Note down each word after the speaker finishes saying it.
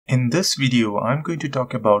In this video, I'm going to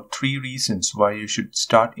talk about 3 reasons why you should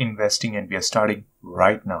start investing, and we are starting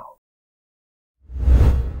right now.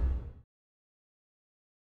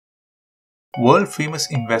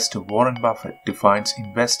 World-famous investor Warren Buffett defines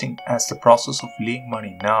investing as the process of laying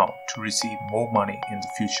money now to receive more money in the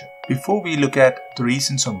future. Before we look at the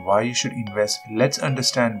reasons on why you should invest, let's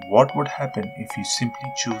understand what would happen if you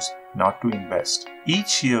simply choose not to invest.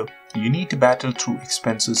 Each year, you need to battle through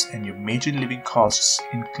expenses, and your major living costs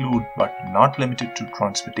include but not limited to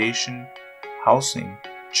transportation, housing,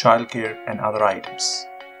 childcare, and other items.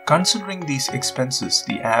 Considering these expenses,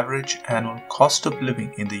 the average annual cost of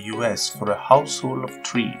living in the US for a household of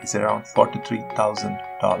 3 is around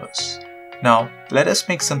 $43,000. Now, let us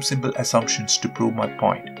make some simple assumptions to prove my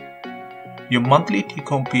point. Your monthly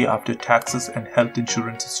take-home pay after taxes and health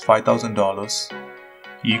insurance is $5,000.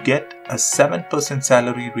 You get a 7%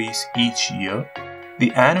 salary raise each year.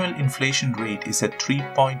 The annual inflation rate is at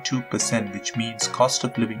 3.2%, which means cost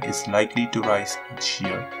of living is likely to rise each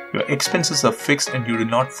year. Your expenses are fixed and you do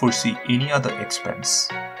not foresee any other expense.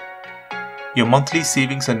 Your monthly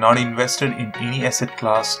savings are not invested in any asset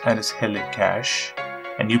class and is held in cash.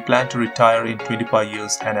 And you plan to retire in 25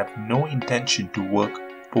 years and have no intention to work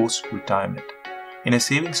post-retirement. In a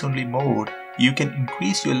savings-only mode, you can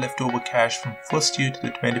increase your leftover cash from first year to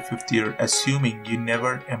the 25th year, assuming you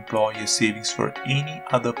never employ your savings for any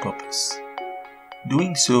other purpose.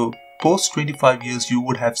 Doing so, post 25 years you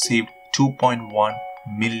would have saved $2.1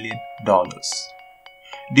 million.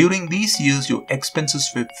 During these years, your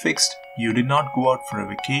expenses were fixed, you did not go out for a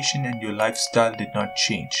vacation, and your lifestyle did not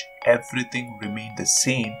change. Everything remained the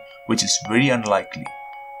same, which is very unlikely.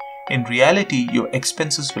 In reality, your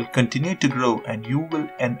expenses will continue to grow and you will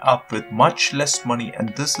end up with much less money,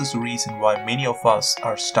 and this is the reason why many of us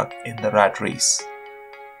are stuck in the rat race.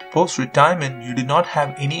 Post-retirement, you do not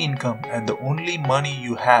have any income, and the only money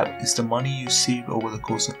you have is the money you saved over the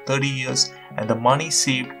course of 30 years, and the money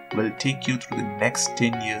saved will take you through the next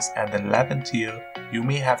 10 years, and the 11th year, you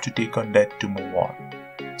may have to take on debt to move on.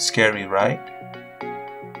 Scary, right?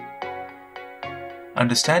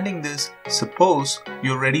 Understanding this, suppose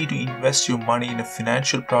you're ready to invest your money in a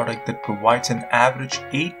financial product that provides an average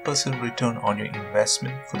 8% return on your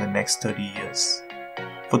investment for the next 30 years.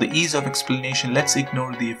 For the ease of explanation, let's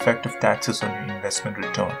ignore the effect of taxes on your investment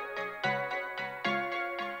return.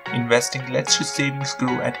 Investing lets your savings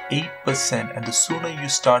grow at 8%, and the sooner you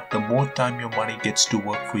start, the more time your money gets to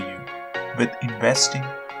work for you. With investing,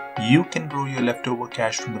 you can grow your leftover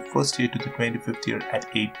cash from the first year to the 25th year at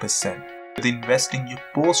 8%. With investing, your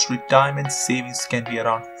post-retirement savings can be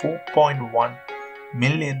around $4.1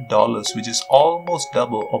 million, which is almost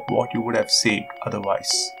double of what you would have saved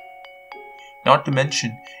otherwise. Not to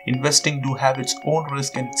mention, investing do have its own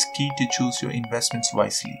risk, and it's key to choose your investments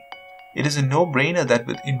wisely. It is a no-brainer that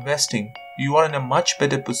with investing, you are in a much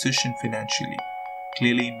better position financially.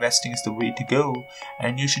 Clearly, investing is the way to go,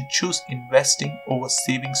 and you should choose investing over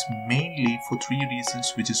savings mainly for 3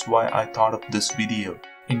 reasons, which is why I thought of this video.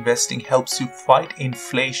 Investing helps you fight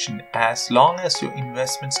inflation. As long as your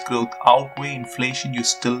investments growth outweigh inflation, you're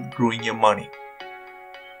still growing your money.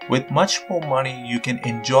 With much more money, you can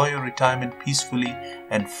enjoy your retirement peacefully,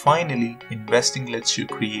 and finally, investing lets you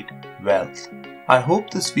create wealth. I hope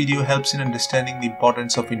this video helps in understanding the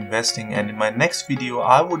importance of investing, and in my next video,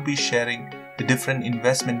 I would be sharing the different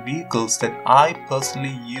investment vehicles that I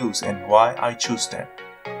personally use and why I choose them.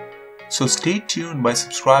 So stay tuned by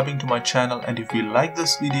subscribing to my channel, and if you like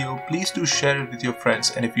this video, please do share it with your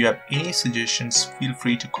friends, and if you have any suggestions, feel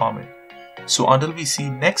free to comment. So until we see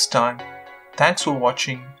next time, thanks for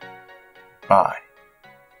watching. Bye.